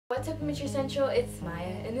What's up, Mature Central? It's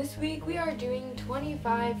Maya, and this week we are doing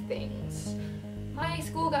 25 things. My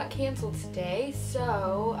school got canceled today,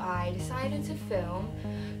 so I decided to film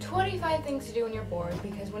 25 things to do when you're bored,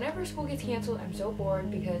 because whenever school gets canceled, I'm so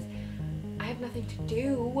bored because I have nothing to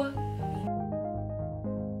do. What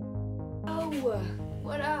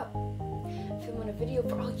up? Filming a video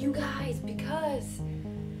for all you guys because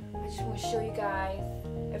I just want to show you guys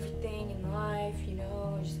everything in life, you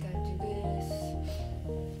know. I just gotta do this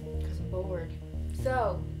because I'm bored.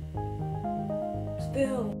 So, let's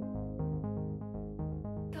film.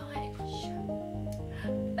 Gosh,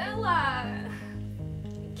 Bella, I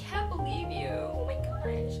can't believe you. Oh my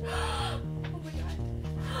gosh. Oh my god.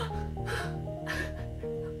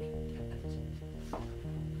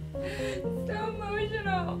 So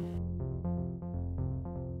emotional.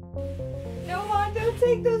 No, Mom, don't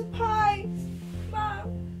take those pies. Mom.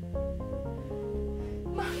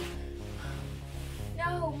 Mom.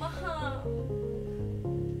 No, Mom.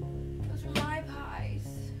 Those are my pies.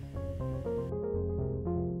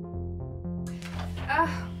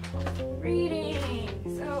 Reading.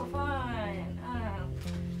 So fun.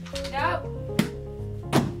 Nope.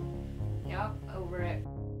 Nope, over it.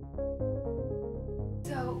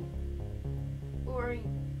 So boring.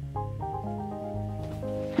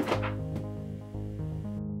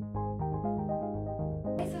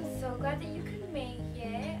 Guys, I'm so glad that you could make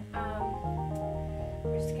it.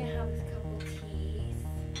 We're just gonna have a couple teas.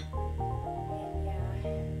 And yeah.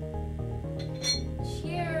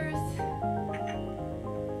 Cheers.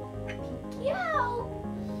 Pinky out.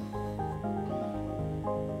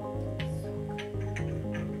 So good.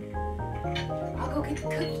 I'll go get the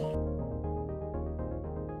cookie.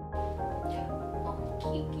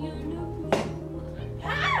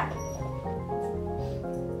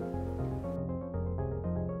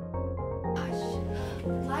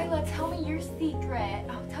 Lila, tell me your secret.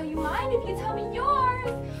 I'll tell you mine if you tell me yours.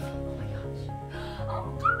 Oh my gosh. Oh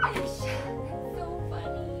my gosh. That's so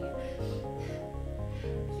funny.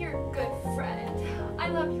 You're a good friend. I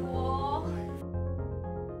love you all.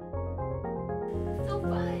 So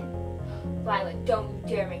fun. Lila, don't you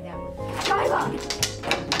dare make that move. Lila!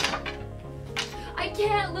 I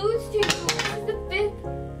can't lose to you. This is the 5th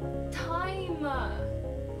time.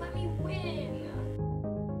 Let me win.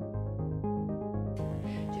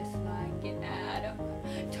 Just like an atom,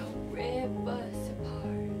 don't rip us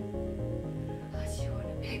apart. Unless you want a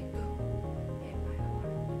big boom in my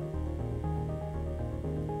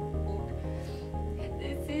heart.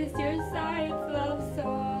 This is your science love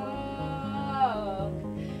song.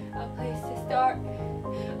 A place to start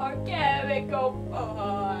our chemical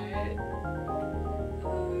bond.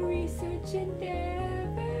 Research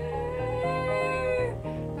endeavor.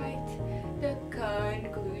 Write the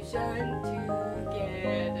conclusion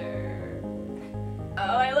together.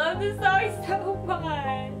 Oh, I love this song so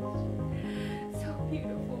much. So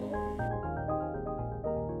beautiful.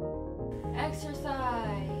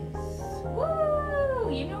 Exercise. Woo!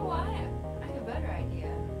 You know what? I have a better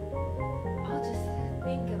idea. I'll just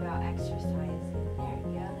think about exercising. There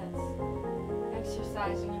you go. That's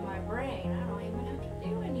exercising in my brain. I don't even have to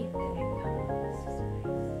do anything. Oh, this is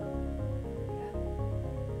nice. Yep.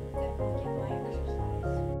 Definitely get my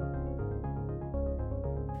exercise.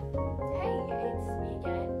 Hey, it's me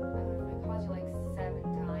again. I called you like 7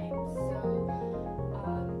 times. So,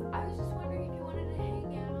 I was just wondering if you wanted to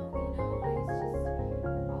hang out. You know, I was just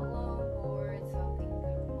all alone, bored, so I'm thinking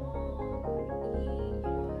of come on, go to eat.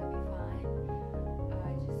 You know, that'd be fun.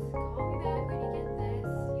 Just call me back when you get this.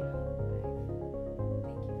 You know, I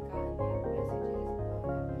think you've gotten the messages.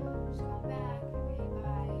 Just call back. Okay,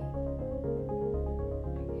 bye.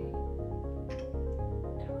 Okay.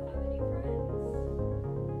 I don't have any friends.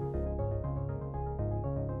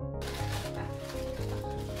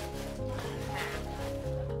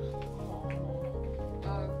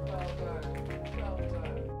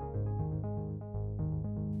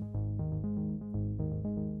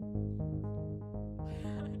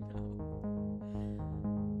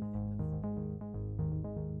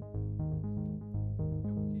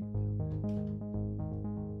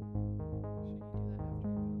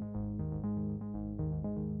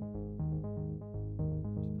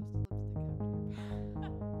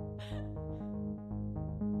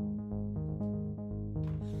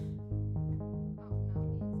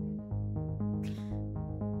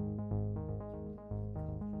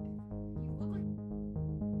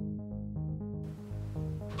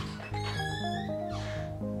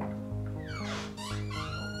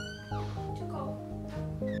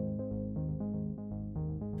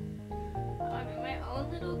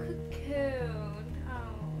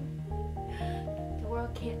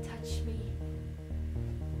 can't touch me.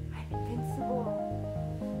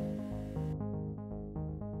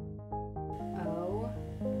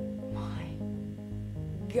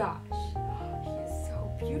 gosh. He is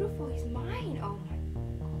so beautiful. He's mine. Oh my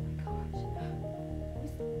gosh.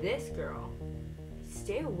 Who's this girl?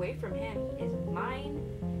 Stay away from him. He is mine.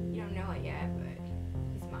 You don't know it yet, but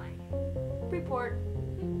he's mine. Report.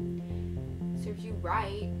 Serves you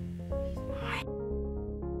right. He's mine.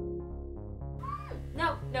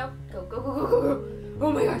 No, no. Go, go, go, go, go, go.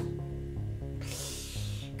 Oh my gosh.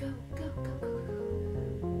 Go, go, go, go,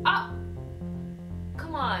 go. Oh!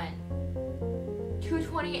 Come on.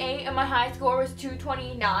 228 and my high score was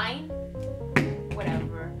 229?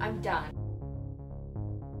 Whatever. I'm done.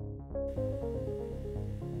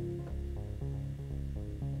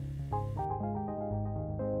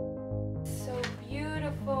 So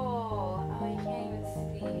beautiful. Oh, you can't even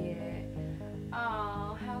see it.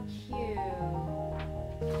 Oh, how cute.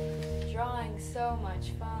 Drawing so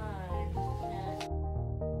much fun.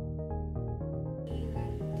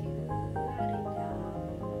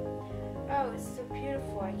 Oh, it's so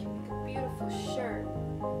beautiful. I can make a beautiful shirt.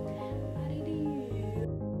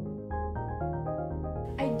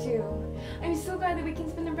 I do. I'm so glad that we can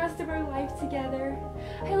spend the rest of our life together.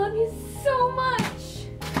 I love you so much.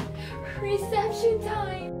 Reception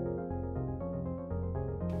time.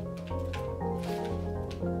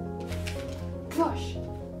 Gosh.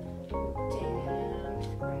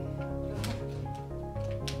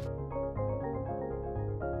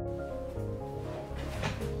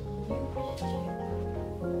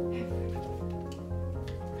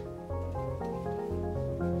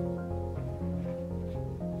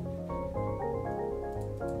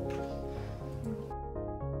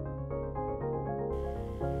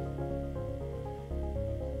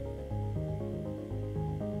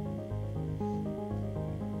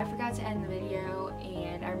 I forgot to end the video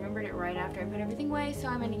and I remembered it right after I put everything away, so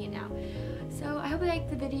I'm ending it now. So I hope you liked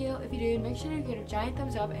the video. If you did, make sure to give it a giant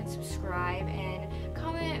thumbs up and subscribe and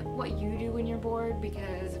comment what you do when you're bored,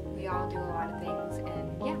 because we all do a lot of things.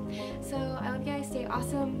 And yeah, so I love you guys. Stay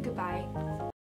awesome. Goodbye.